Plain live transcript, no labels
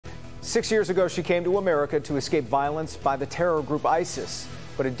6 years ago, she came to America to escape violence by the terror group ISIS.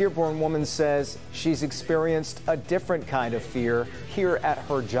 But a Dearborn woman says she's experienced a different kind of fear here at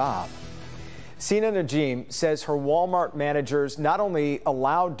her job. Sina Najim says her Walmart managers not only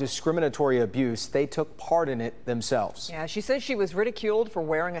allowed discriminatory abuse, they took part in it themselves. Yeah, she says she was ridiculed for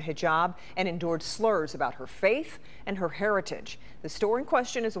wearing a hijab and endured slurs about her faith and her heritage. The store in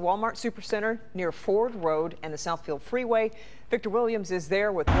question is a Walmart supercenter near Ford Road and the Southfield Freeway. Victor Williams is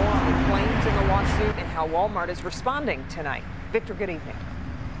there with more on the claims in the lawsuit and how Walmart is responding tonight. Victor, good evening.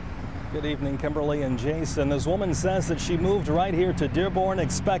 Good evening, Kimberly and Jason. This woman says that she moved right here to Dearborn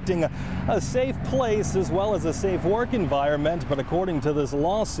expecting a safe place as well as a safe work environment. But according to this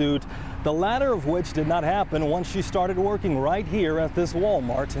lawsuit, the latter of which did not happen once she started working right here at this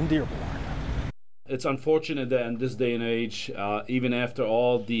Walmart in Dearborn. It's unfortunate that in this day and age, even after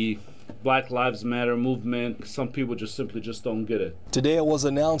all the Black Lives Matter movement, some people simply don't get it. Today it was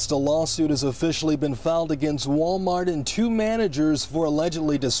announced a lawsuit has officially been filed against Walmart and two managers for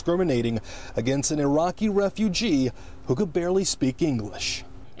allegedly discriminating against an Iraqi refugee who could barely speak English.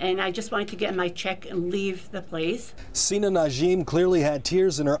 And I just wanted to get my check and leave the place. Sina Najim clearly had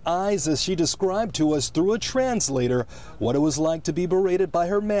tears in her eyes as she described to us through a translator what it was like to be berated by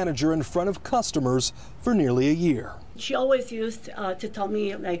her manager in front of customers for nearly a year. She always used to tell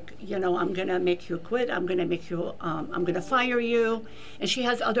me, like, you know, I'm going to make you quit. I'm going to make you, I'm going to fire you. And she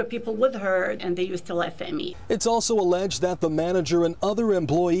has other people with her, and they used to laugh at me. It's also alleged that the manager and other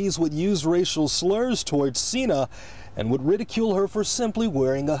employees would use racial slurs towards Sina and would ridicule her for simply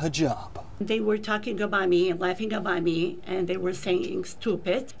wearing a hijab. They were talking about me and laughing about me, and they were saying,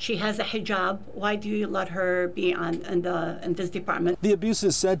 stupid. She has a hijab. Why do you let her be in this department? The abuse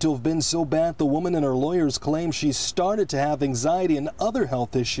is said to have been so bad the woman and her lawyers claim she started to have anxiety and other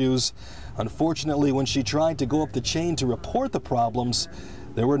health issues. Unfortunately, when she tried to go up the chain to report the problems,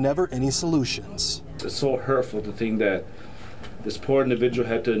 there were never any solutions. It's so hurtful to think that this poor individual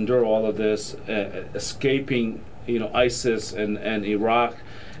had to endure all of this, escaping, ISIS and Iraq,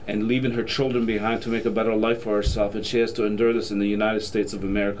 and leaving her children behind to make a better life for herself, and she has to endure this in the United States of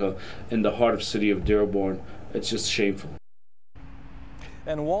America, in the heart of city of Dearborn. It's just shameful.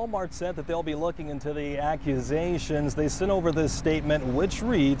 And Walmart said that they'll be looking into the accusations. They sent over this statement which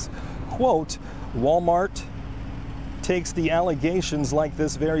reads, quote, Walmart takes the allegations like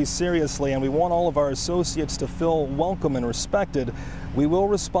this very seriously, and we want all of our associates to feel welcome and respected. We will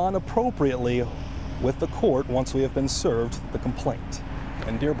respond appropriately with the court once we have been served the complaint.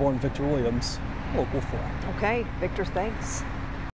 In Dearborn, Victor Williams, Local 4. Okay, Victor, thanks.